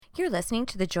You're listening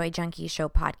to the Joy Junkie Show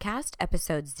podcast,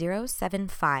 episode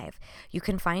 075. You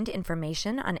can find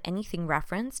information on anything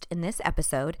referenced in this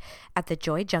episode at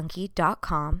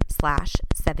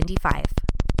thejoyjunkie.com/75.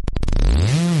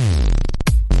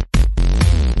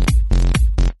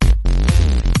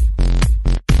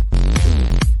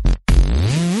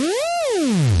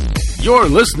 You're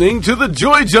listening to the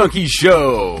Joy Junkie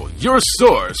Show, your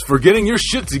source for getting your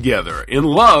shit together in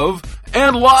love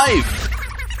and life.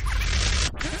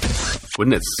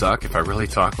 Wouldn't it suck if I really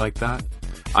talked like that?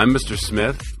 I'm Mr.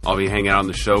 Smith. I'll be hanging out on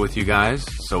the show with you guys.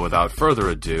 So without further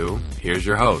ado, here's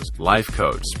your host, life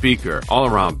coach, speaker,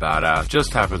 all-around badass,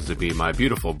 just happens to be my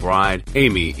beautiful bride,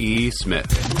 Amy E. Smith.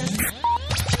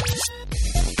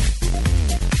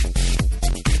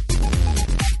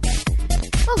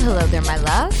 Well, hello there, my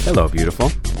love. Hello,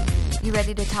 beautiful. You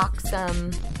ready to talk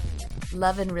some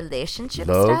love and relationship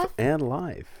Love stuff? and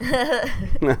life.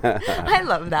 I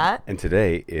love that. And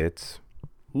today, it's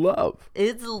love.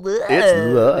 It's love.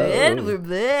 It's love. And we're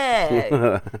back.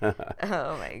 Oh,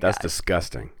 my God. That's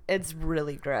disgusting. It's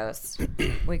really gross.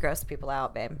 We gross people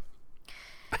out, babe.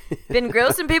 Been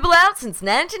grossing people out since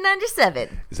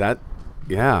 1997. Is that?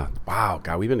 Yeah. Wow.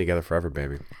 God, we've been together forever,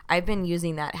 baby. I've been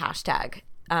using that hashtag,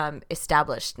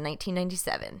 established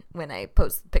 1997, when I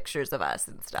post pictures of us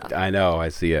and stuff. I know. I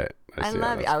see it. I see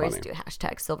love it. it. That's I always funny. do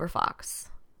hashtag Silver Fox.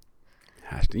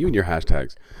 You and your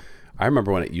hashtags. I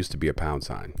remember when it used to be a pound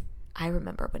sign. I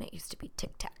remember when it used to be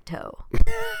tic-tac-toe.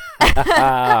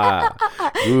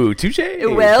 Ooh, touche.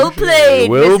 Well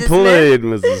played, Well Mrs. played,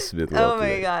 Mrs. Smith. Well Oh, my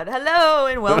played. God. Hello,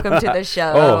 and welcome to the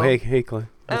show. Oh, hey, Clay.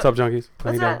 What's up, junkies?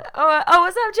 How you What's doing? up? Oh,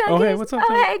 what's up, junkies? Oh, hey, what's up, Oh,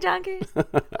 junkies? hey, junkies.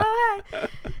 Oh, hey.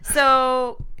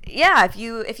 So, yeah, if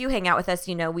you hang out with us,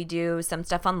 you know we do some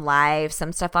stuff on life,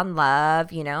 some stuff on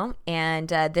love, you know. And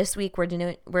this week we're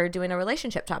doing a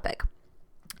relationship topic.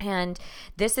 And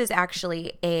this is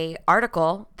actually a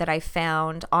article that I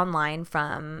found online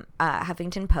from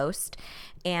Huffington Post,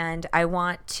 and I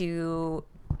want to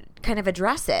kind of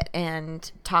address it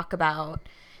and talk about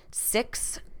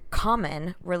 6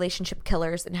 common relationship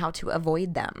killers and how to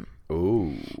avoid them.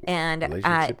 Ooh. And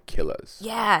Relationship killers.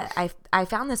 yeah, I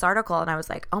found this article and I was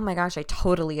like, oh my gosh, I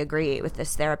totally agree with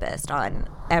this therapist on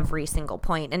every single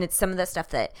point. And it's some of the stuff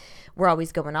that we're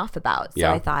always going off about. So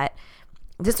Yeah. I thought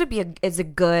this would be a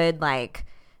good, like,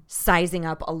 sizing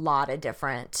up a lot of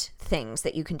different things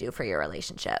that you can do for your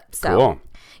relationship. So Cool.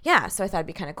 yeah, so I thought it'd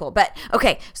be kind of cool. But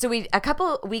okay, so a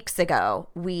couple weeks ago,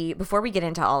 before we get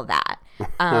into all of that,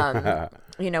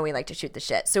 you know, we like to shoot the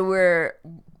shit. So we're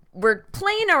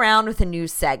playing around with a new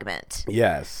segment.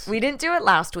 Yes. We didn't do it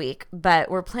last week, but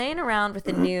we're playing around with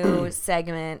a new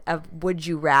segment of Would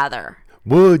You Rather.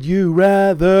 Would you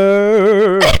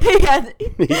rather? Yeah,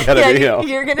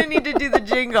 You're going to need to do the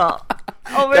jingle.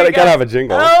 Oh my God. Gotta have a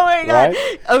jingle. Oh my God.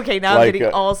 Right? Okay, now I'm Like,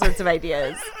 getting all sorts of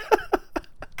ideas.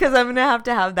 Because I'm going to have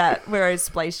that where I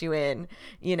splice you in,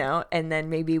 you know, and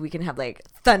then maybe we can have like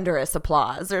thunderous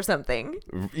applause or something.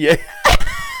 Yeah.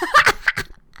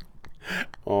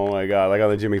 Oh my God, like on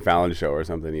the Jimmy Fallon show or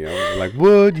something, you know? Like,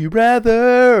 would you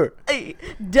rather? Da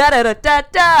da da da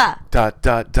da. Dot,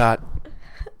 dot, dot.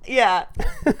 Yeah.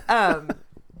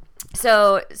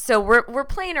 So we're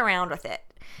playing around with it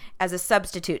as a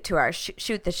substitute to our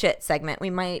shoot the shit segment. We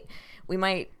might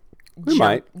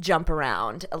jump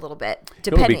around a little bit. What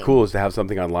Depending. would be cool is to have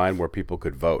something online where people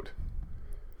could vote.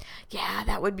 Yeah,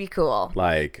 that would be cool.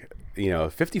 Like, you know,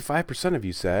 55% of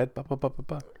you said, bah, bah, bah, bah,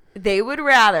 bah. They would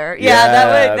rather. Yeah,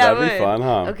 that that'd would be fun,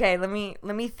 huh? Okay, let me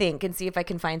think and see if I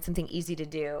can find something easy to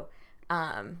do.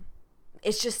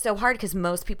 It's just so hard because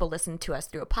most people listen to us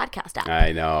through a podcast app.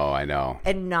 I know.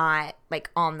 And not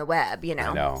like on the web, you know.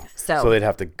 I know. So they'd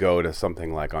have to go to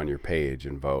something like on your page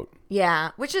and vote.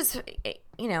 yeah, which is,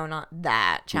 you know, not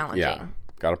that challenging. Yeah.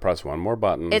 Gotta press one more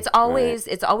button. It's always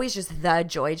just the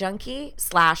Joy Junkie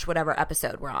 / whatever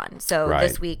episode we're on. So Right.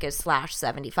 this week is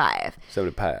 /75.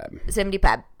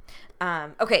 75.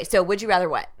 Okay, so would you rather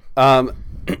what? I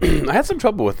had some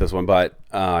trouble with this one, but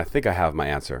I think I have my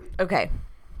answer. Okay,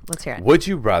 let's hear it. Would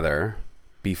you rather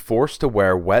be forced to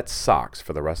wear wet socks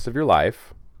for the rest of your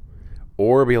life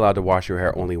or be allowed to wash your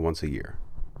hair only once a year?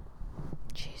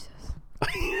 Jesus.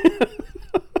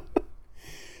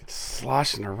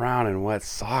 Sloshing around in wet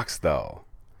socks, though.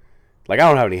 Like, I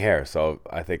don't have any hair, so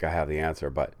I think I have the answer,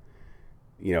 but,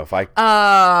 you know, if I...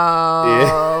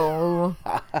 Oh.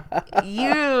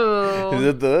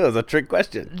 You. That was a trick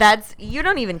question. You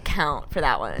don't even count for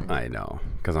that one. I know,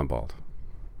 because I'm bald.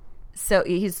 So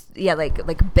he's like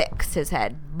Bix, his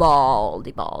head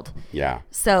baldy bald. Yeah.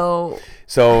 So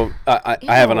I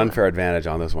have an unfair advantage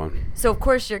on this one. So of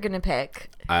course you're gonna pick.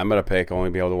 I'm gonna pick only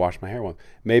be able to wash my hair once.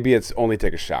 Maybe it's only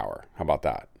take a shower. How about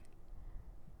that?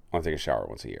 Only take a shower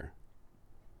once a year.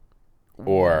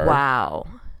 Or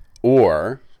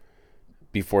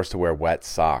be forced to wear wet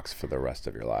socks for the rest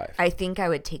of your life. I think I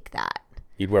would take that.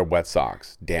 You'd wear wet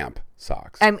socks, damp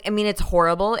socks. I mean, it's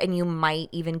horrible, and you might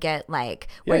even get like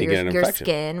where your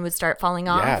skin would start falling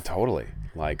off. Yeah, totally.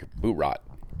 Like boot rot.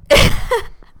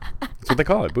 That's what they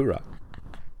call it, boot rot.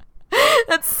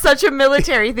 That's such a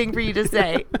military thing for you to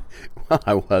say. Well,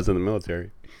 I was in the military.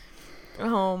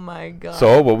 Oh my God.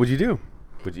 So what would you do?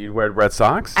 Would you wear wet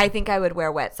socks? I think I would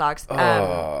wear wet socks. But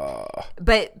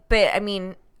I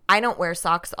mean, I don't wear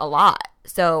socks a lot,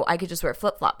 so I could just wear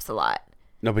flip-flops a lot.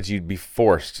 No, but you'd be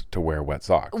forced to wear wet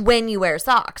socks. When you wear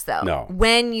socks, though. No.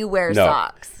 When you wear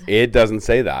socks. It doesn't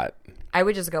say that. I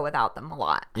would just go without them a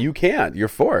lot. You can't. You're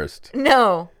forced.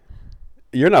 No.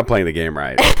 You're not playing the game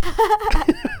right.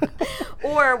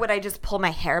 Or would I just pull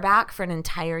my hair back for an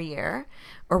entire year?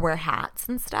 Or wear hats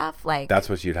and stuff? Like that's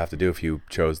what you'd have to do if you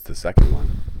chose the second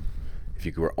one. If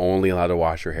you were only allowed to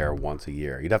wash your hair once a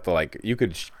year. You'd have to you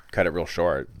could cut it real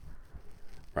short.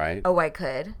 Right? Oh, I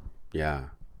could? Yeah.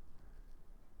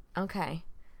 Okay.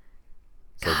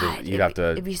 So God, you'd have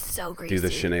to it'd be so greasy. do the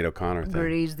Sinead O'Connor thing.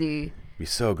 Greasy. It'd be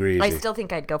so greasy. I still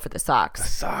think I'd go for the socks. The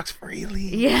socks,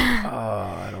 really? Yeah.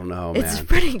 Oh, I don't know, man. It's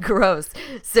pretty gross.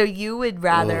 So you would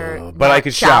rather but I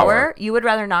could shower. You would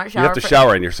rather not shower? You have to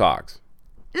shower in your socks.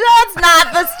 That's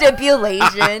not the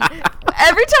stipulation.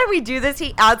 Every time we do this,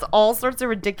 he adds all sorts of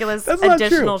ridiculous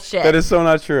additional shit. That is so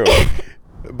not true.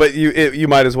 But you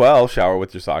might as well shower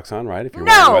with your socks on, right? If you're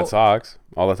wearing wet socks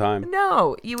all the time.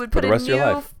 No, you would put the rest of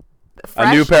your life.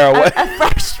 A new pair of a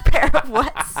fresh pair of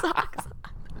wet socks.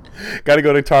 Got to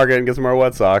go to Target and get some more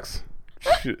wet socks.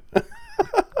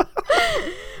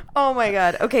 Oh my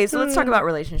God. Okay, so let's talk about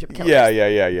relationship killers.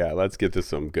 Yeah. Let's get to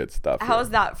some good stuff.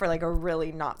 How's that for like a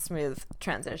really not smooth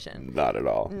transition? Not at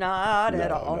all. Not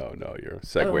at all. No. Your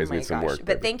segues need some work. But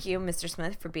baby. Thank you, Mr.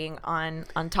 Smith, for being on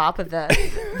top of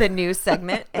the news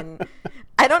segment. And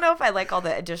I don't know if I like all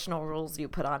the additional rules you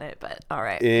put on it, but all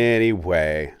right.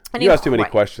 Anyway. You asked too many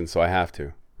questions, so I have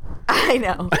to. I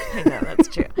know. That's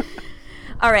true.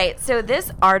 All right, so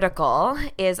this article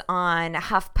is on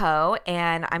HuffPo,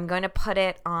 and I'm going to put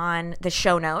it on the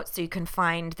show notes so you can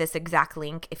find this exact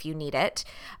link if you need it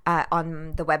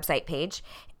on the website page.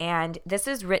 And this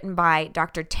is written by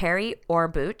Dr. Terry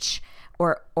Orbuch,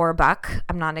 or Orbuck.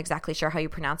 I'm not exactly sure how you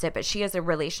pronounce it, but she is a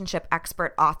relationship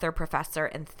expert, author, professor,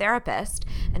 and therapist,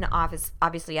 and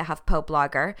obviously a HuffPo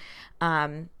blogger.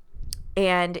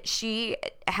 And she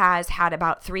has had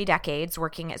about 3 decades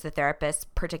working as a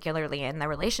therapist, particularly in the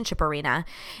relationship arena.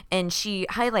 And she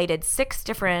highlighted 6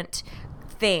 different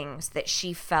things that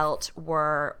she felt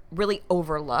were really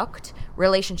overlooked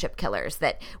relationship killers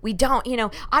that we don't,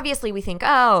 obviously we think,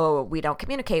 oh, we don't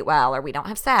communicate well, or we don't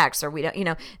have sex, or we don't,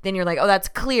 then you're like, oh, that's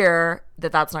clear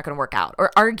that that's not going to work out,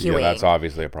 or arguing. Yeah, that's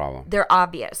obviously a problem. They're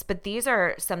obvious. But these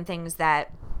are some things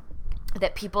that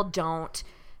people don't,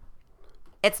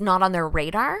 it's not on their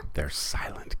radar. They're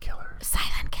silent killers.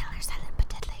 Silent but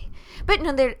deadly. But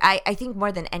no, I think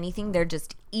more than anything, they're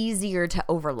just easier to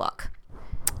overlook.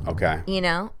 Okay.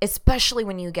 Especially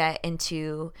when you get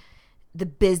into the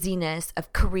busyness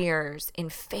of careers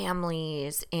and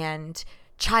families and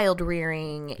child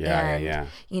rearing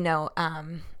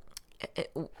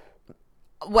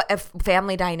what if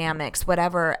family dynamics,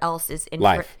 whatever else is in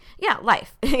life.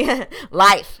 Life.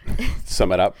 Life.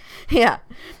 Sum it up. Yeah.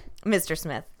 Mr.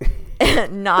 Smith,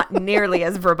 not nearly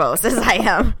as verbose as I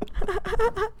am.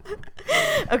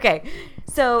 Okay,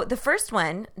 so the first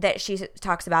one that she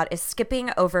talks about is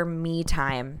skipping over me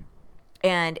time,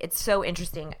 and it's so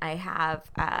interesting. I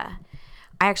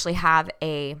actually have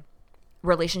a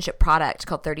relationship product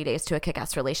called 30 Days to a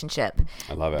Kick-Ass Relationship.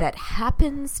 I love it. That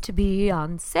happens to be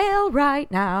on sale right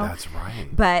now. That's right.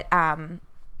 But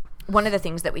one of the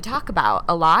things that we talk about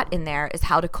a lot in there is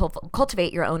how to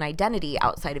cultivate your own identity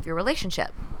outside of your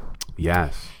relationship.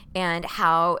 Yes. And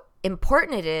how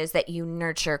important it is that you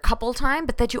nurture couple time,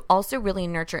 but that you also really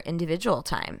nurture individual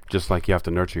time. Just like you have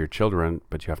to nurture your children,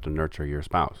 but you have to nurture your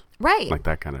spouse. Right. Like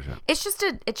that kind of shit.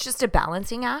 It's just a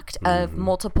balancing act of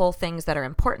multiple things that are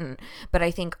important. But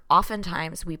I think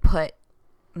oftentimes we put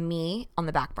me on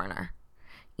the back burner.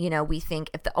 We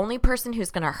think if the only person who's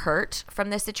going to hurt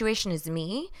from this situation is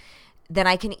me, then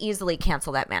I can easily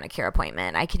cancel that manicure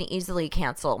appointment. I can easily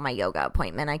cancel my yoga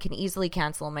appointment. I can easily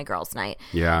cancel my girls' night.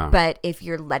 Yeah. But if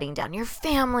you're letting down your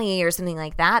family or something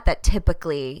like that, that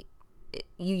typically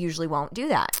you usually won't do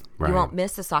that. Right. You won't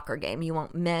miss a soccer game. You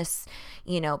won't miss,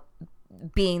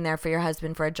 being there for your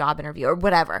husband for a job interview or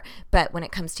whatever. But when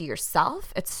it comes to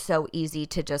yourself, it's so easy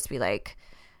to just be like,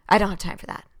 I don't have time for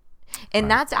that. And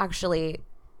that's actually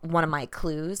one of my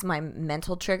clues, my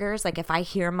mental triggers. Like if I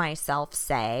hear myself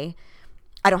say,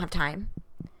 I don't have time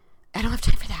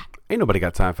for that. Ain't nobody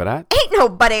got time for that. Ain't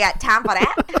nobody got time for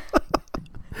that.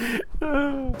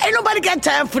 Ain't nobody got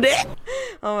time for that.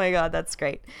 Oh my God, that's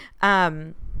great.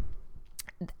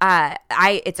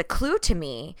 It's a clue to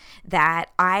me that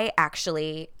I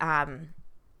actually am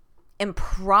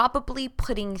probably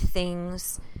putting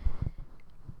things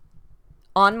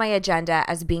on my agenda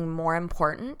as being more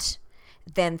important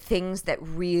than things that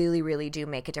really, really do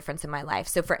make a difference in my life.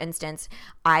 So for instance,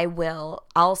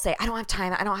 I'll say, I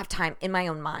don't have time in my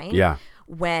own mind. Yeah.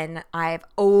 When I've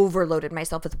overloaded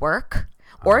myself with work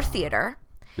or theater,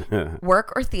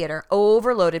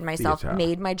 overloaded myself,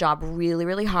 made my job really,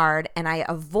 really hard, and I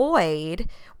avoid,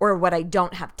 or what I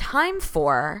don't have time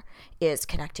for is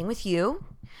connecting with you,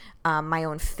 my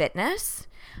own fitness,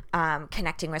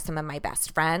 connecting with some of my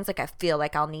best friends. Like I feel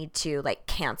like I'll need to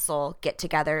cancel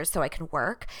get-togethers so I can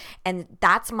work. And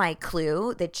that's my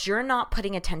clue that you're not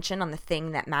putting attention on the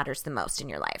thing that matters the most in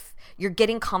your life. You're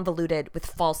getting convoluted with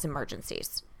false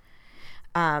emergencies.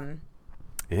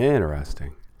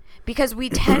 Interesting. Because we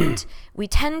tend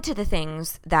to the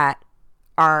things that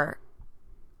are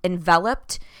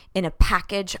enveloped in a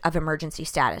package of emergency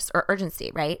status or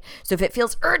urgency, right? So if it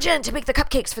feels urgent to make the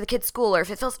cupcakes for the kids' school, or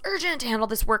if it feels urgent to handle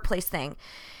this workplace thing,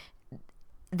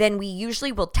 then we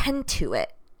usually will tend to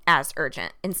it as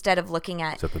urgent instead of looking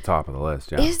at, it's at the top of the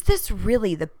list. Yeah. Is this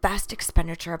really the best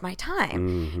expenditure of my time?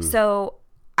 Mm-hmm. So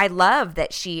I love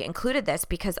that she included this,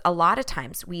 because a lot of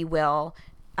times we will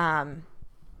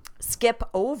skip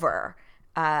over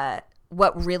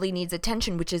what really needs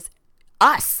attention, which is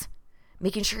us.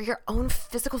 Making sure your own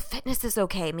physical fitness is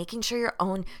okay. Making sure your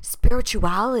own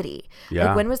spirituality. Yeah.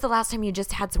 Like when was the last time you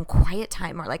just had some quiet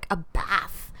time, or like a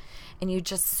bath, and you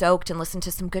just soaked and listened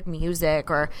to some good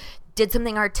music, or did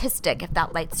something artistic if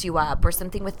that lights you up, or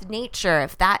something with nature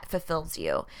if that fulfills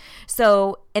you.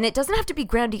 So, and it doesn't have to be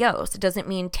grandiose. It doesn't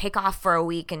mean take off for a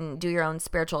week and do your own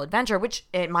spiritual adventure, which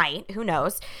it might, who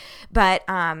knows. But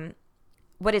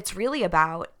what it's really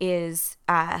about is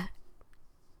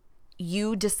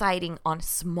you deciding on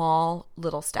small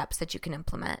little steps that you can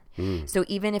implement. So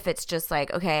even if it's just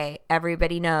like, okay,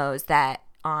 everybody knows that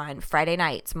on Friday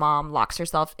nights, mom locks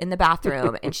herself in the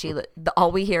bathroom and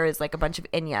all we hear is like a bunch of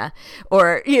Enya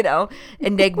or,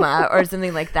 Enigma or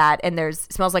something like that. And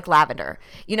smells like lavender,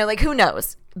 like who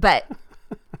knows, but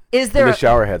is there and the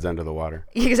shower head's under the water.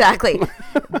 Exactly.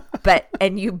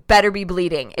 And you better be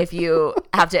bleeding if you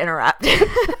have to interrupt.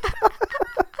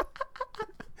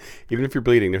 Even if you're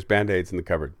bleeding, there's Band-Aids in the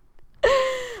cupboard.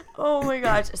 Oh my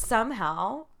gosh.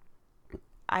 Somehow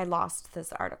I lost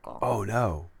this article. Oh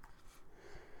no.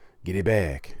 Get it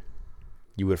back.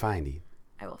 You will find it.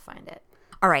 I will find it.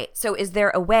 All right. So is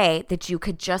there a way that you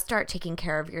could just start taking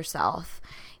care of yourself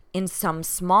in some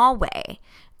small way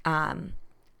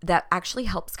that actually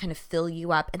helps kind of fill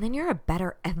you up? And then you're a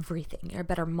better everything. You're a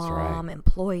better mom,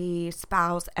 employee,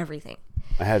 spouse, everything.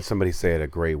 I had somebody say it a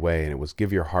great way, and it was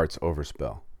give your heart's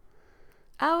overspill.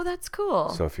 Oh, that's cool.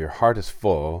 So if your heart is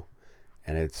full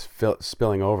and it's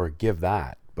spilling over, give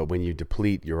that. But when you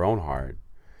deplete your own heart,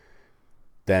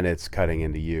 then it's cutting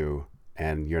into you,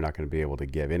 and you're not going to be able to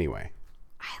give anyway.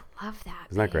 I love that.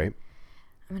 Isn't that great?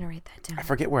 I'm going to write that down. I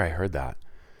forget where I heard that.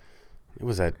 It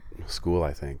was at school,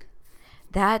 I think.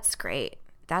 That's great.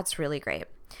 That's really great.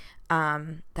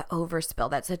 The overspill,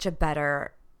 that's such a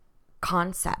better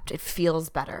concept. It feels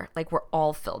better. Like we're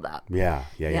all filled up. Yeah.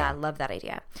 I love that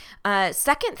idea.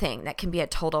 Second thing that can be a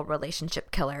total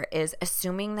relationship killer is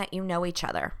assuming that you know each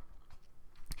other.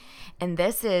 And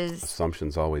this is...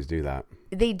 Assumptions always do that.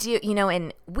 They do,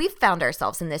 and we've found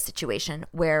ourselves in this situation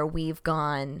where we've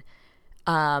gone,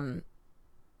 I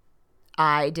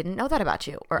didn't know that about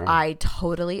you, or I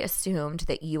totally assumed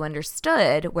that you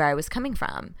understood where I was coming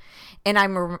from. And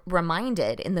I'm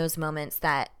reminded in those moments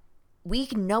that we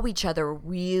know each other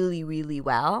really, really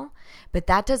well, but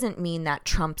that doesn't mean that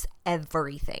trumps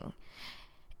everything.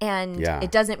 And it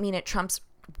doesn't mean it trumps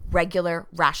regular,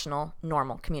 rational,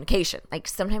 normal communication. Like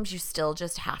sometimes you still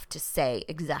just have to say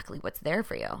exactly what's there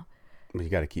for you. Well, you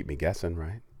got to keep me guessing,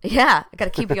 right? Yeah, I got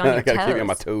to keep you on your toes. I got to keep you on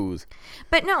my toes.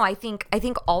 But no, I think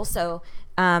also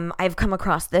I've come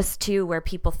across this too, where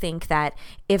people think that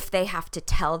if they have to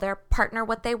tell their partner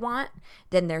what they want,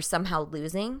 then they're somehow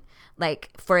losing. Like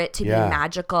for it to be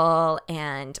magical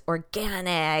and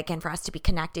organic and for us to be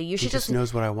connected, you should just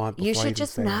knows what I want. You should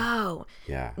just know.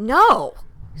 Yeah. No.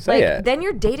 Say it. Then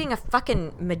you're dating a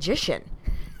fucking magician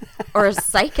or a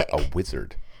psychic. A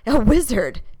wizard. A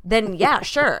wizard. Then, yeah,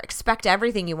 sure. Expect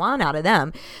everything you want out of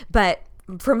them. But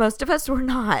for most of us, we're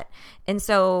not. And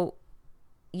so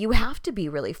you have to be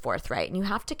really forthright, and you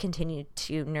have to continue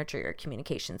to nurture your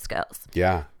communication skills.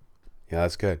 Yeah. Yeah,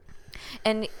 that's good.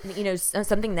 And,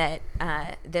 something that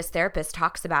this therapist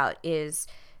talks about is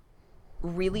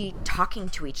really talking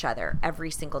to each other every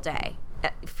single day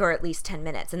for at least 10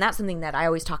 minutes. And that's something that I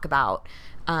always talk about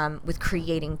with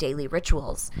creating daily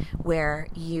rituals, where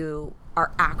you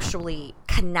are actually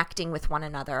connecting with one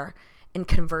another and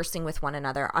conversing with one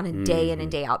another on a day in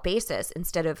and day out basis,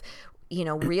 instead of,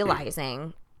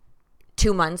 realizing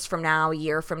 2 months from now, a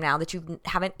year from now, that you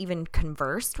haven't even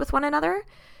conversed with one another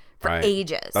for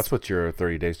ages. That's what your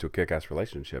 30 Days to a Kick-Ass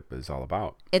Relationship is all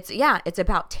about. It's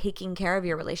about taking care of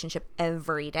your relationship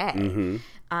every day.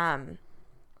 Mm-hmm.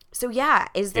 So yeah,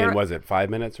 is there... And was it 5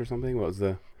 minutes or something? What was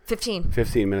the...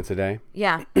 15 minutes a day?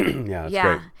 Yeah. Yeah, that's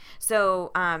great.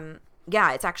 So,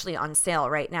 it's actually on sale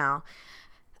right now.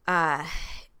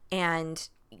 And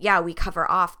yeah, we cover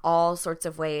off all sorts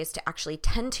of ways to actually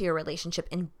tend to your relationship,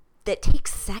 and that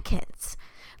takes seconds.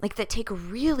 Like, that take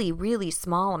really, really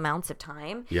small amounts of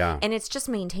time. Yeah. And it's just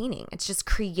maintaining. It's just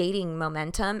creating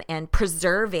momentum and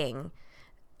preserving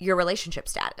your relationship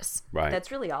status. Right. That's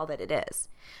really all that it is.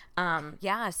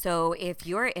 So if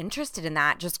you're interested in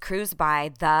that, just cruise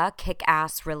by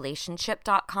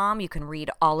thekickassrelationship.com. You can read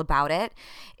all about it.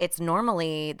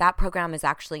 That program is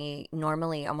actually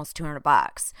normally almost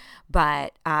 $200,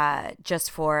 but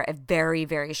just for a very,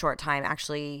 very short time,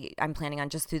 actually, I'm planning on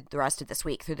just through the rest of this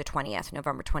week, through the 20th,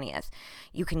 November 20th,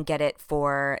 you can get it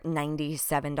for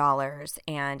 $97,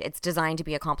 and it's designed to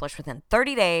be accomplished within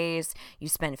 30 days. You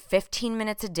spend 15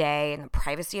 minutes a day in the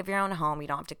privacy of your own home. You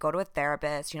don't have to go to a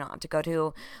therapist. You don't have to go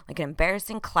to like an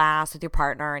embarrassing class with your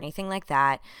partner or anything like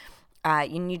that.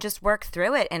 You just work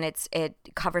through it, and it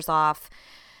covers off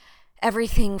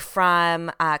everything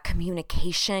from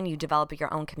communication. You develop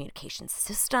your own communication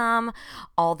system,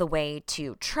 all the way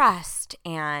to trust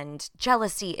and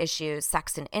jealousy issues,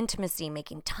 sex and intimacy,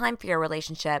 making time for your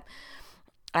relationship,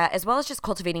 as well as just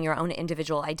cultivating your own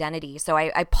individual identity. So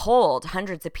I polled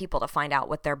hundreds of people to find out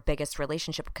what their biggest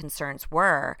relationship concerns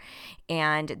were.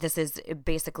 And this is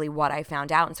basically what I found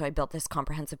out. And so I built this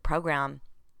comprehensive program.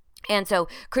 And so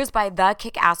cruise by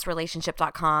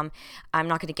thekickassrelationship.com. I'm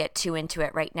not going to get too into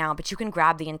it right now, but you can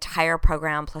grab the entire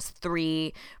program plus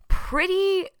 3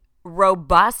 pretty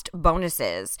robust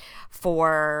bonuses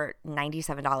for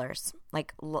 $97.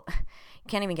 Like,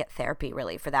 can't even get therapy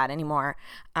really for that anymore.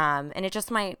 And it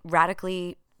just might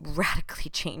radically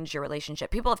change your relationship.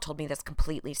 People have told me this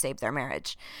completely saved their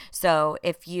marriage. So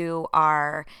if you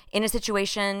are in a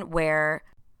situation where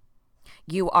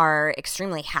you are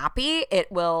extremely happy,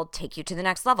 it will take you to the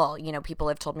next level. People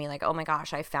have told me like, oh my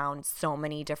gosh, I found so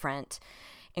many different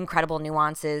incredible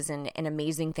nuances and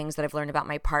amazing things that I've learned about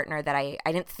my partner that I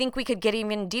didn't think we could get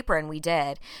even deeper, and we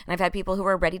did. And I've had people who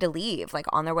were ready to leave, like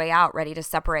on their way out, ready to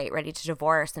separate, ready to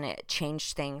divorce, and it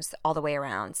changed things all the way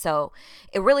around. So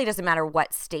it really doesn't matter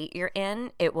what state you're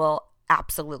in, it will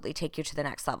absolutely take you to the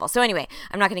next level. So anyway,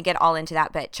 I'm not going to get all into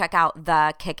that, but check out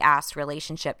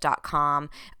thekickassrelationship.com.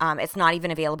 It's not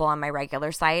even available on my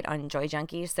regular site on Joy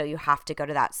Junkie, so you have to go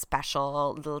to that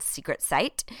special little secret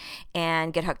site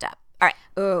and get hooked up. All right.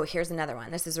 Oh, here's another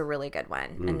one. This is a really good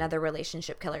one. Another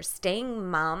relationship killer.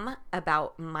 Staying mum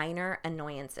about minor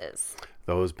annoyances.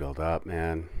 Those build up,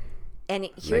 man. And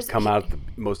they come out at the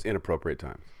most inappropriate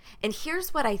times. And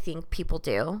here's what I think people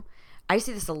do. I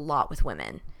see this a lot with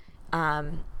women.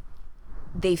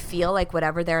 They feel like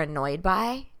whatever they're annoyed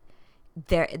by,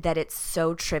 that it's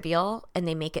so trivial, and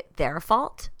they make it their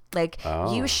fault. Like,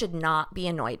 you should not be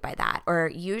annoyed by that, or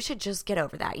you should just get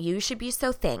over that. You should be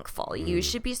so thankful. You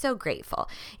should be so grateful.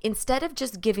 Instead of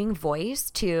just giving voice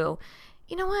to,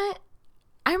 you know what?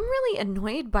 I'm really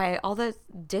annoyed by all the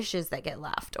dishes that get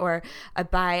left, or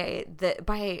by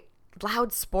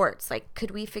loud sports. Like,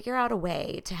 could we figure out a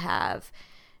way to have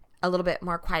a little bit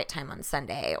more quiet time on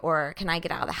Sunday? Or can I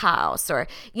get out of the house? Or,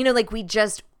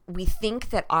 we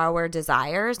think that our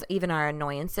desires, even our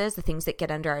annoyances, the things that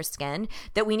get under our skin,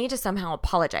 that we need to somehow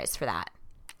apologize for that.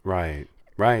 Right.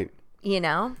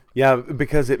 Yeah,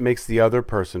 because it makes the other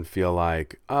person feel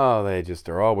like,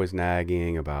 they're always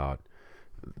nagging about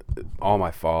all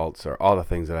my faults or all the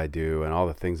things that I do and all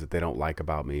the things that they don't like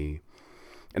about me.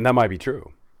 And that might be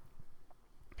true.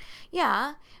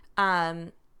 Yeah.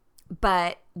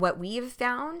 But what we've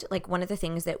found, like one of the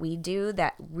things that we do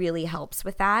that really helps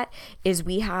with that is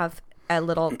we have a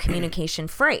little communication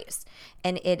phrase.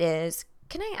 And it is,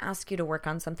 can I ask you to work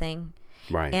on something?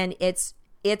 Right. And it's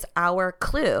it's our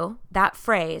clue, that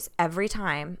phrase, every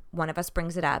time one of us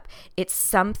brings it up, it's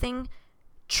something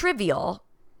trivial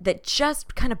that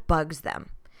just kind of bugs them.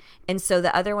 And so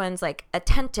the other one's like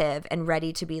attentive and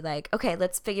ready to be like, okay,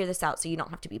 let's figure this out so you don't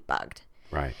have to be bugged.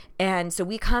 Right. And so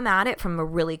we come at it from a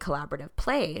really collaborative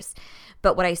place.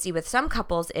 But what I see with some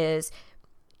couples is,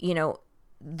 you know,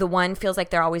 the one feels like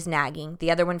they're always nagging.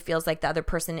 The other one feels like the other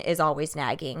person is always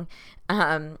nagging.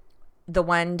 The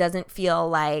one doesn't feel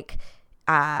like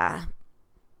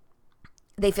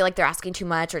they feel like they're asking too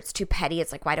much or it's too petty.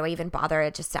 It's like, why do I even bother?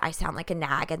 I sound like a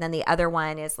nag. And then the other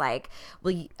one is like,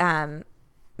 well,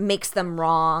 makes them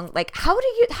wrong. Like, how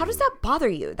does that bother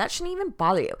you? That shouldn't even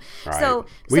bother you. Right. So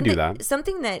we do that.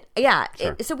 Something that, yeah.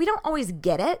 Sure. So we don't always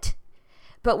get it,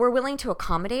 but we're willing to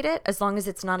accommodate it as long as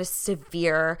it's not a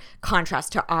severe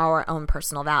contrast to our own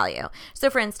personal value.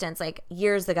 So for instance, like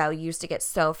years ago, you used to get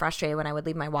so frustrated when I would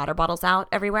leave my water bottles out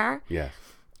everywhere. Yes.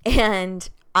 And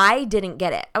I didn't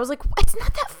get it. I was like, it's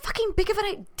not that fucking big of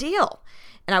an deal.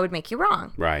 And I would make you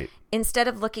wrong. Right. Instead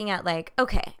of looking at like,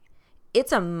 okay,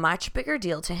 it's a much bigger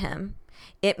deal to him.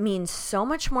 It means so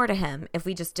much more to him if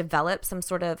we just develop some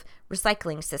sort of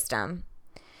recycling system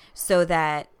so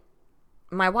that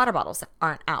my water bottles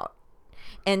aren't out.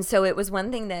 And so it was one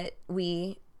thing that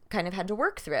we kind of had to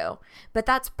work through. But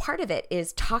that's part of it,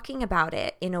 is talking about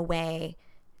it in a way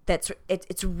that's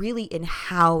it's really in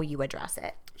how you address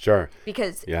it. Sure.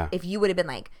 Because Yeah. if you would have been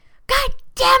like, God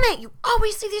damn it, you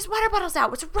always leave these water bottles out.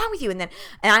 What's wrong with you? And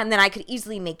then I could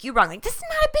easily make you wrong. Like, this is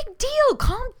not a big deal.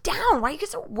 Calm down. Why are you get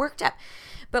so worked up?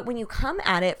 But when you come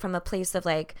at it from a place of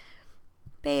like,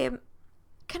 babe,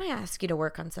 can I ask you to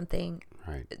work on something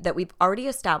Right. that we've already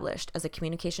established as a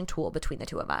communication tool between the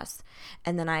two of us?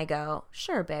 And then I go,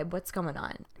 sure, babe, what's going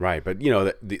on? Right. But, you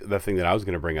know, the thing that I was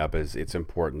going to bring up is it's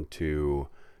important to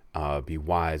be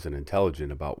wise and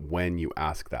intelligent about when you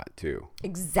ask that too.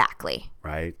 Exactly.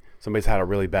 Right. Somebody's had a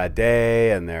really bad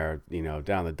day and they're, you know,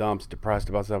 down the dumps, depressed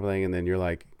about something. And then you're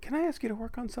like, can I ask you to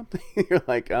work on something? You're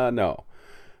like, no.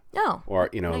 No. Or,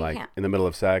 you know, No, you like can't. in the middle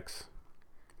of sex.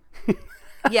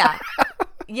 Yeah.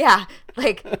 Yeah.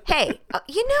 Like, hey,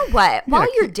 you know what? While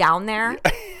you're down there,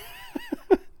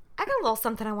 I got a little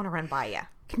something I want to run by you.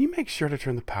 Can you make sure to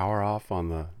turn the power off on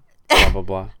the blah, blah,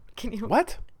 blah? Can you?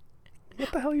 What?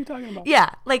 What the hell are you talking about?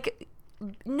 Yeah. Like,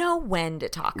 know when to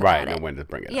talk about Right. it. Know when to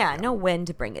bring it up. Yeah, know when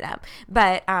to bring it up.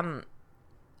 But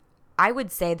I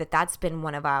would say that that's been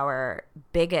one of our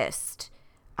biggest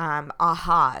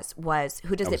ahas was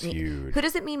who does That it was mean? huge. Who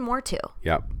does it mean more to?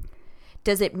 Yep.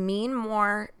 Does it mean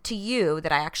more to you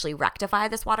that I actually rectify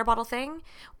this water bottle thing?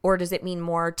 Or does it mean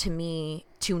more to me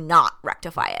to not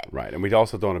rectify it? Right. And we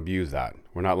also don't abuse that.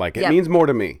 We're not like, it Yep. means more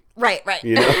to me. Right.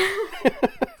 You know?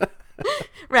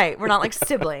 Right. We're not like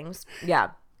siblings.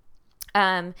 Yeah.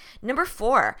 Number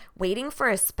 4, waiting for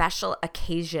a special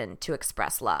occasion to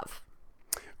express love.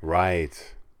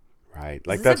 Right. Right.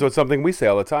 Like that's something we say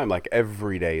all the time. Like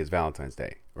every day is Valentine's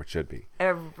Day, or it should be.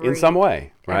 In some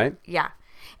way, right? Yeah.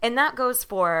 And that goes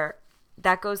for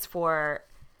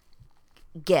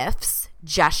gifts,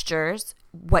 gestures,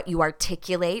 what you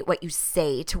articulate, what you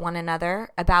say to one another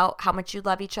about how much you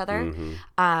love each other.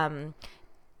 Mm-hmm.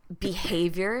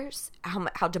 Behaviors,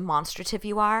 how demonstrative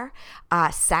you are.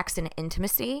 Sex and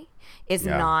intimacy is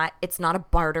Yeah. not a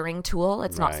bartering tool.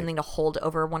 It's not Right. something to hold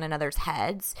over one another's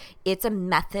heads. It's a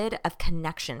method of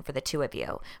connection for the two of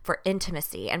you, for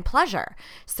intimacy and pleasure.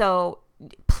 So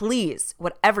please,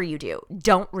 whatever you do,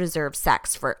 don't reserve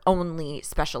sex for only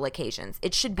special occasions.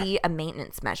 It should be a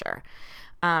maintenance measure.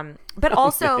 But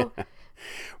also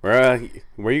What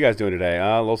are you guys doing today?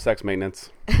 A little sex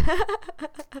maintenance.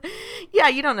 yeah,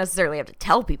 you don't necessarily have to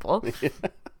tell people.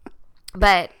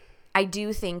 But I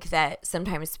do think that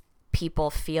sometimes people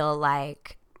feel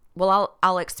like, well,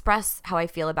 I'll express how I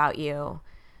feel about you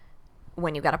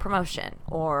when you got a promotion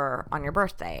or on your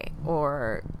birthday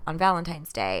or on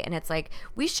Valentine's Day. And it's like,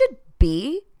 we should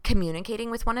be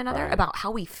communicating with one another Right. about how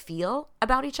we feel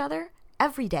about each other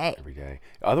every day. Every day.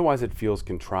 Otherwise, it feels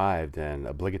contrived and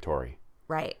obligatory.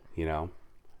 Right. You know?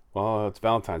 Well, it's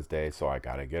Valentine's Day, so I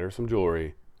got to get her some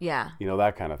jewelry. Yeah. You know,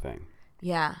 that kind of thing.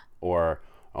 Yeah. Or,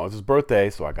 oh, it's his birthday,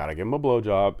 so I got to give him a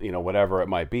blowjob. You know, whatever it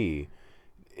might be.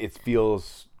 It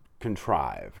feels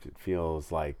contrived. It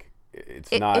feels like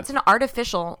it's not. It's an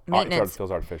artificial maintenance. It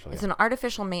feels artificial. It's Yeah. an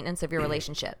artificial maintenance of your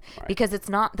relationship because it's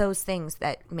not those things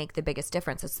that make the biggest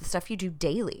difference. It's the stuff you do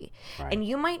daily. Right. And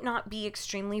you might not be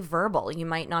extremely verbal. You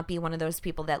might not be one of those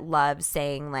people that loves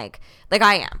saying like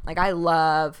I am. Like I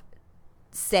love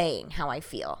saying how I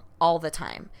feel all the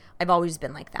time. I've always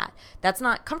been like that. That's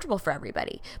not comfortable for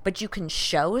everybody, but you can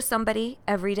show somebody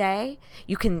every day.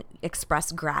 You can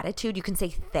express gratitude. You can say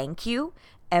thank you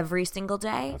every single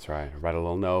day. That's right. Write a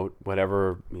little note,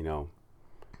 whatever,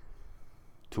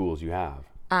 tools you have.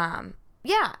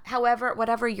 Yeah. However,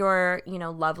 whatever your,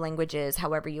 love language is,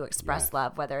 however you express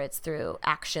love, whether it's through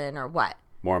action or what.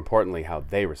 More importantly, how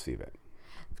they receive it.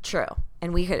 True.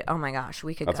 And we could, oh my gosh,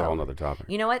 we could That's go. a whole nother topic.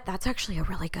 You know what? That's actually a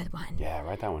really good one. Yeah,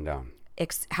 write that one down.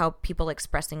 How people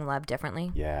expressing love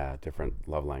differently. Yeah, different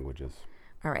love languages.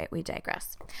 All right, we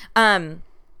digress.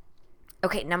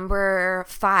 Okay, number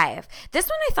 5. This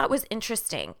one I thought was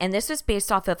interesting, and this was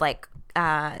based off of like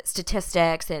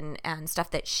statistics and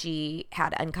stuff that she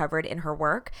had uncovered in her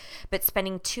work, but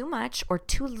spending too much or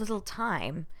too little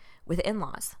time with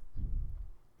in-laws.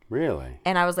 Really?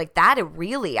 And I was like,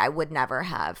 I would never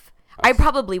have. I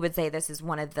probably would say this is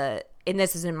one of the, and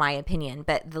this is in my opinion,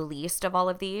 but the least of all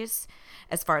of these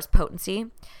as far as potency,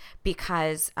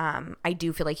 because I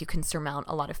do feel like you can surmount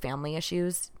a lot of family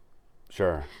issues.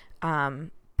 Sure.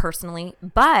 Personally,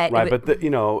 but right, but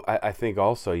I think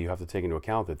also you have to take into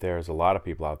account that there's a lot of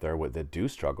people out there that do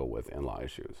struggle with in-law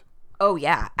issues. Oh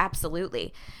yeah,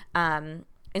 absolutely.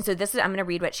 And so I'm going to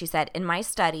read what she said. In my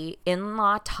study,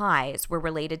 in-law ties were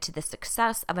related to the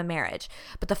success of a marriage,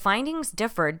 but the findings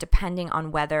differed depending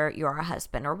on whether you're a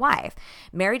husband or wife.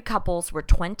 Married couples were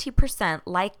 20%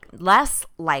 less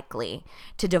likely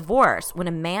to divorce when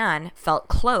a man felt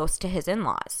close to his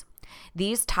in-laws.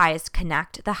 These ties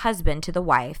connect the husband to the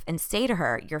wife and say to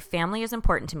her, your family is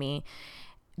important to me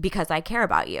because I care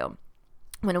about you.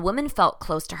 When a woman felt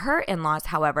close to her in-laws,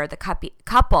 however, the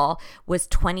couple was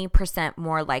 20%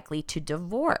 more likely to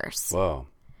divorce. Whoa.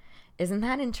 Isn't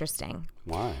that interesting?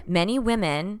 Why? Many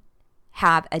women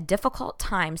have a difficult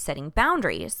time setting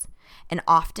boundaries and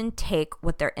often take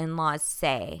what their in-laws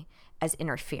say as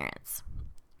interference.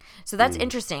 So that's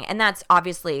interesting. And that's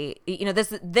obviously,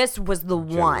 this was the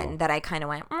one that I kind of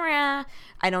went,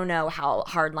 I don't know how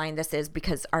hardline this is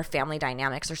because our family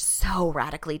dynamics are so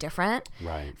radically different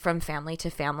from family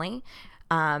to family.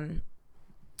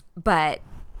 But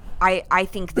I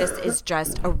think this is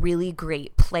just a really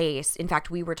great place. In fact,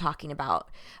 we were talking about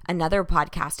another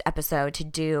podcast episode to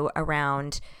do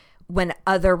around when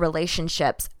other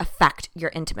relationships affect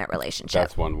your intimate relationship.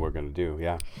 That's one we're going to do,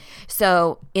 yeah.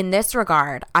 So in this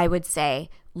regard, I would say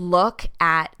look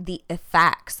at the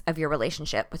effects of your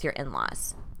relationship with your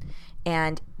in-laws.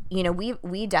 And,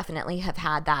 we definitely have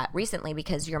had that recently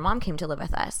because your mom came to live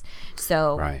with us.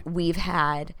 So we've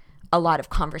had a lot of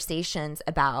conversations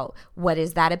about what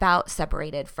is that about,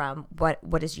 separated from what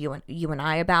is you and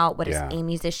I about, what is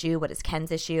Amy's issue, what is Ken's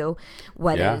issue,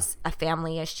 what is a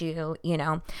family issue,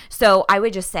 So I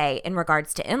would just say in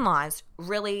regards to in-laws,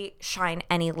 really shine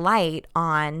any light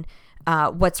on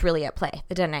what's really at play,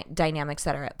 the dynamics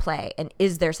that are at play, and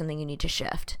is there something you need to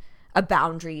shift, a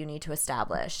boundary you need to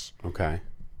establish,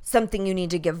 something you need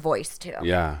to give voice to.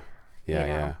 Yeah.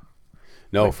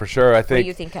 No, for sure. I think. What are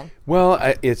you thinking? Well,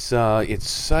 it's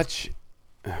such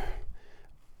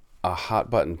a hot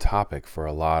button topic for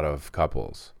a lot of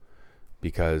couples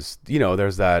because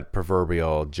there's that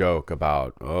proverbial joke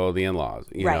about the in-laws,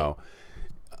 you know,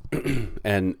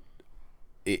 and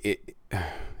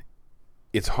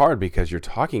it's hard because you're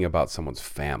talking about someone's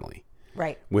family,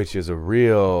 right? Which is a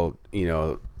real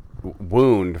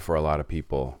wound for a lot of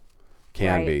people,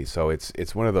 can be. So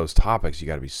it's one of those topics you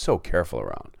got to be so careful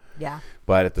around. Yeah.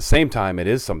 But at the same time, it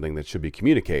is something that should be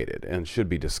communicated and should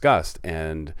be discussed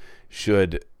and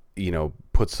should,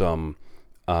 put some,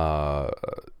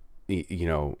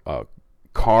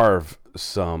 carve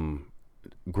some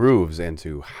grooves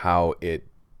into how it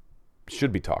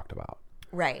should be talked about.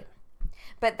 Right.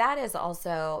 But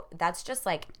that's just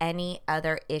like any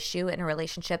other issue in a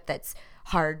relationship that's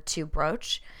hard to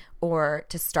broach or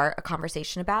to start a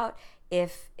conversation about.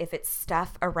 If it's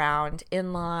stuff around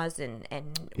in-laws and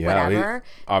whatever,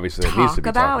 obviously talk it needs to be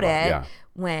about talked it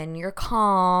when you're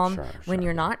calm, when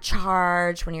you're not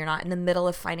charged, when you're not in the middle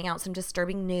of finding out some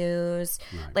disturbing news.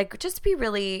 Like, just be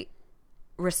really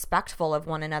respectful of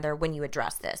one another when you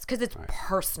address this because it's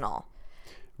personal.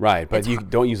 Right, but you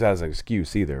don't use that as an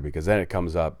excuse either because then it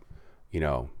comes up,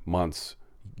 months,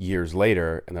 years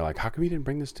later, and they're like, how come you didn't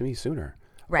bring this to me sooner?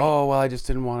 Right. Oh, well, I just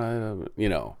didn't want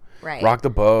to, rock the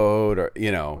boat or,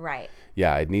 Right.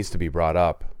 Yeah, it needs to be brought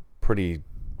up pretty,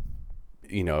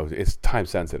 it's time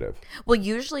sensitive. Well,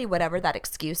 usually whatever that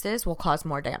excuse is will cause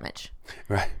more damage.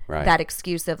 Right. That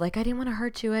excuse of like, I didn't want to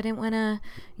hurt you. I didn't want to,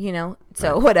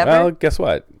 so whatever. Well, guess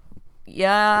what?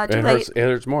 Yeah, it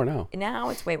hurts more now. Now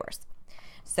it's way worse.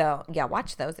 So, yeah,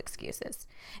 watch those excuses.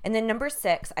 And then number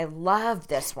 6, I love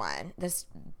this one. This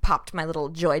popped my little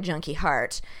joy junkie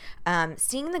heart.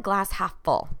 Seeing the glass half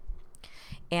full.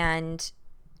 And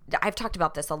I've talked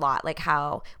about this a lot, like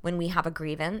how when we have a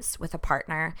grievance with a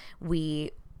partner,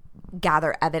 we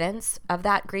gather evidence of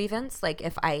that grievance. Like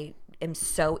if I am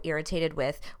so irritated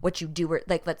with what you do,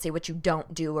 like let's say what you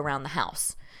don't do around the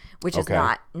house, which is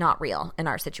not real in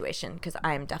our situation because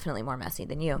I'm definitely more messy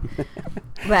than you.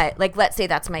 But like, let's say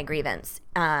that's my grievance.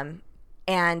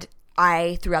 And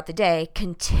I, throughout the day,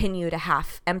 continue to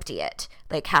half empty,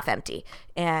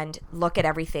 and look at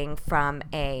everything from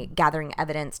a gathering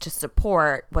evidence to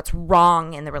support what's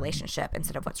wrong in the relationship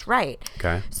instead of what's right.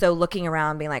 Okay. So looking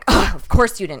around being like, oh, of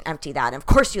course you didn't empty that. And of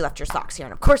course you left your socks here.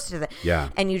 And of course you did that. Yeah.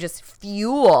 And you just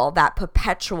fuel that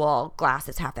perpetual glass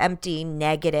is half empty,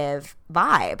 negative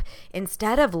vibe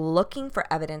instead of looking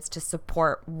for evidence to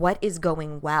support what is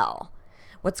going well,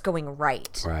 what's going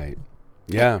right. Right.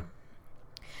 Yeah.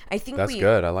 I think that's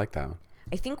good. I like that one.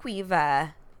 I think we've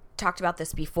talked about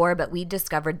this before, but we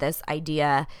discovered this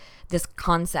idea, this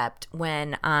concept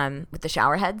when with the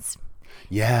shower heads.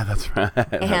 Yeah, that's right.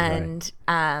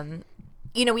 And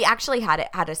we actually had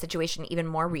a situation even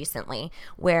more recently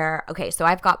where, okay, so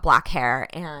I've got black hair,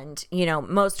 and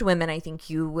most women, I think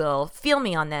you will feel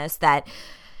me on this, that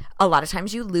a lot of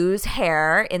times you lose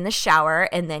hair in the shower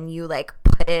and then you like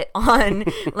put it on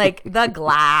like the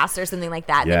glass or something like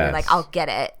that. And then you're like, I'll get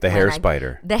it. The hair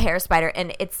spider.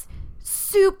 And it's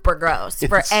super gross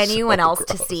for anyone else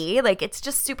to see. Like, it's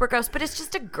just super gross, but it's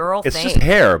just a girl thing. It's just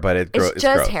hair, but it's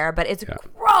just gross. hair, but it's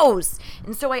gross.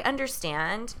 And so I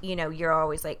understand, you're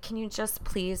always like, can you just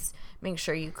please make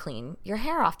sure you clean your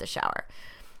hair off the shower?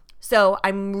 So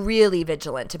I'm really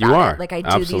vigilant about it. Like, I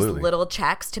do these little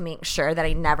checks to make sure that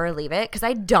I never leave it because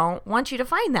I don't want you to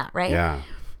find that, right? Yeah.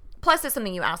 Plus, it's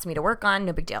something you asked me to work on.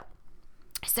 No big deal.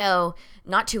 So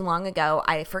not too long ago,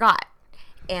 I forgot.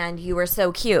 And you were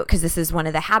so cute because this is one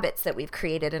of the habits that we've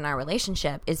created in our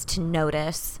relationship is to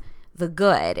notice the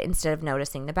good instead of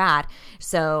noticing the bad.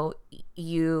 So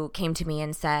you came to me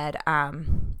and said,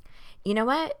 you know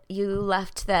what? You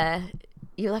left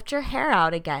your hair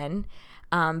out again.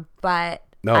 But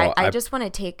no, I just want to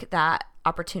take that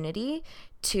opportunity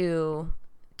to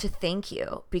thank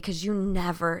you because you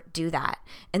never do that.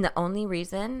 And the only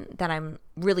reason that I'm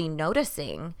really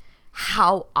noticing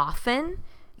how often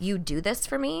you do this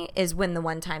for me is when the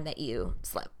one time that you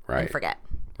slip and forget.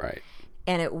 Right.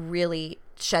 And it really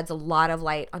sheds a lot of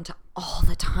light onto all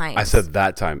the times. I said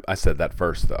that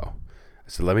first though. I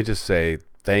said, let me just say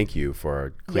thank you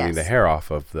for cleaning the hair off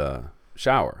of the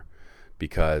shower.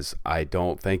 Because I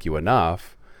don't thank you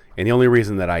enough. And the only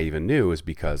reason that I even knew is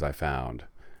because I found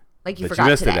like you that forgot you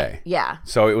missed today. A day. Yeah.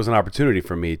 So it was an opportunity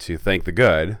for me to thank the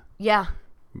good. Yeah.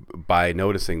 By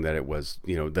noticing that it was,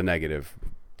 the negative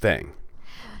thing.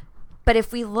 But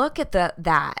if we look at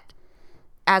that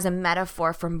as a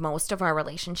metaphor for most of our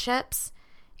relationships,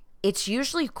 it's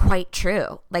usually quite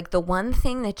true. Like the one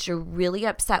thing that you're really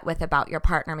upset with about your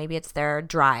partner, maybe it's their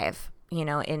drive,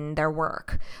 in their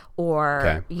work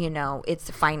or, it's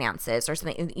finances or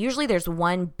something. Usually there's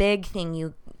one big thing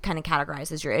you kind of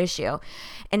categorize as your issue.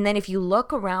 And then if you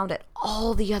look around at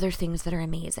all the other things that are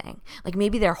amazing, like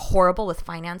maybe they're horrible with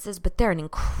finances, but they're an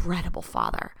incredible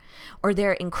father, or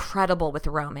they're incredible with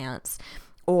romance,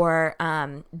 or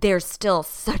they're still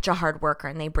such a hard worker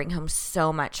and they bring home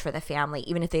so much for the family,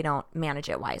 even if they don't manage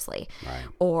it wisely. Right.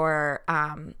 Or,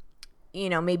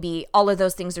 maybe all of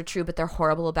those things are true, but they're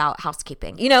horrible about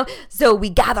housekeeping, So we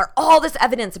gather all this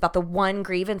evidence about the one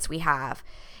grievance we have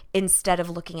instead of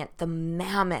looking at the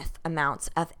mammoth amounts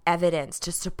of evidence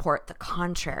to support the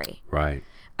contrary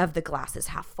of the glass is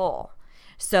half full.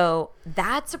 So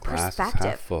that's a perspective. Glass is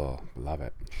half full. Love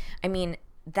it. I mean,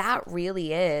 that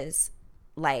really is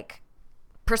like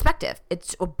perspective.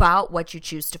 It's about what you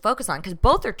choose to focus on because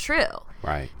both are true.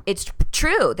 Right. It's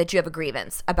true that you have a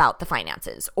grievance about the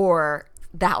finances or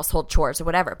the household chores or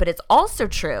whatever, but it's also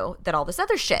true that all this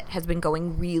other shit has been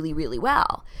going really, really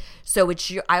well. So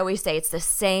I always say it's the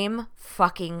same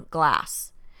fucking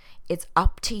glass. It's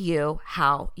up to you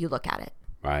how you look at it.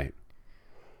 Right.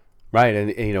 Right.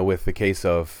 And with the case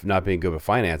of not being good with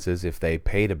finances, if they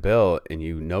paid a bill and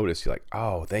you notice, you're like,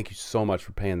 oh, thank you so much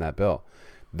for paying that bill.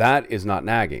 That is not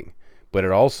nagging, but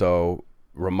it also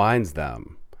reminds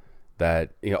them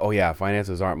that, oh yeah,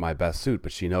 finances aren't my best suit,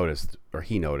 but he noticed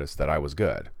that I was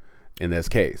good in this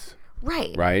case.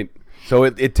 Right. Right. So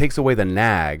it takes away the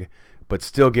nag, but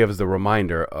still gives the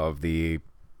reminder of the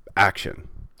action.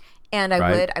 And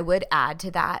I would add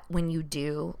to that, when you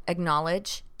do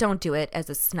acknowledge, don't do it as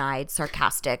a snide,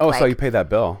 sarcastic. Oh, so you pay that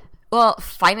bill. Well,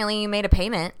 finally you made a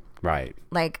payment. Right.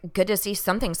 Like, good to see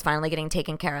something's finally getting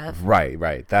taken care of. Right.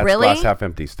 That's really? Glass half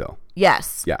empty still.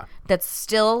 Yes. Yeah. That's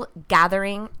still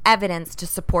gathering evidence to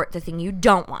support the thing you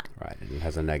don't want. Right. It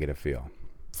has a negative feel.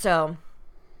 So,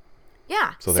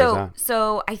 yeah.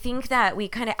 So I think that we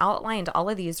kind of outlined all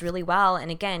of these really well.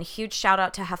 And again, huge shout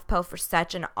out to HuffPo for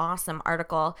such an awesome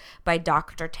article by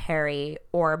Dr. Terry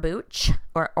Orbuch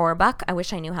or Orbuck. I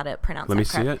wish I knew how to pronounce that. Let me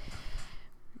see it.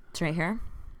 It's right here.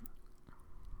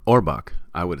 Orbuck,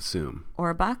 I would assume.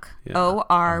 Orbuck. Yeah.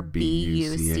 Orbuch.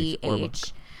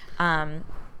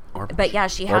 But yeah,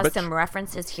 she has Orbich? some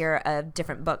references here of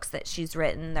different books that she's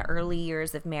written, the early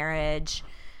years of marriage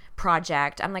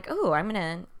project. I'm like, oh, I'm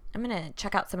gonna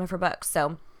check out some of her books.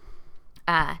 So,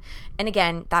 and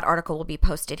again, that article will be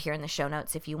posted here in the show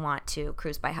notes if you want to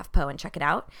cruise by HuffPo and check it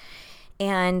out.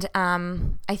 And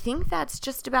I think that's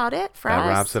just about it for us. That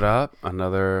wraps it up.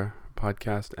 Another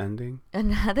podcast ending.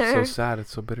 So sad.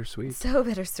 It's so bittersweet. So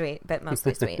bittersweet, but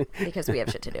mostly sweet because we have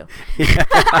shit to do.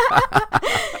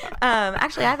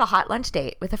 Actually, I have a hot lunch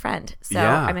date with a friend, so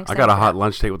I'm excited. I got a hot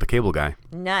lunch date with the cable guy.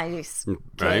 Nice.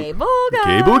 Right? Cable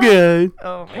guy. Cable guy.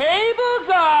 Oh, Cable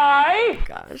guy.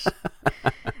 gosh.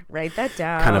 Write that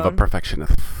down. Kind of a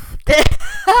perfectionist.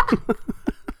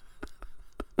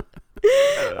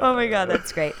 Oh my God,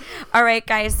 that's great. All right,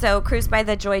 guys. So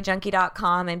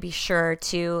cruisebythejoyjunkie.com and be sure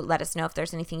to let us know if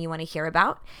there's anything you want to hear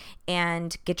about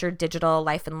and get your digital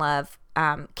life and love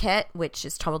kit, which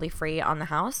is totally free on the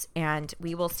house. And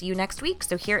we will see you next week.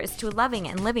 So here is to loving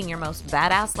and living your most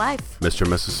badass life. Mr.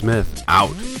 and Mrs. Smith,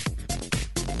 out.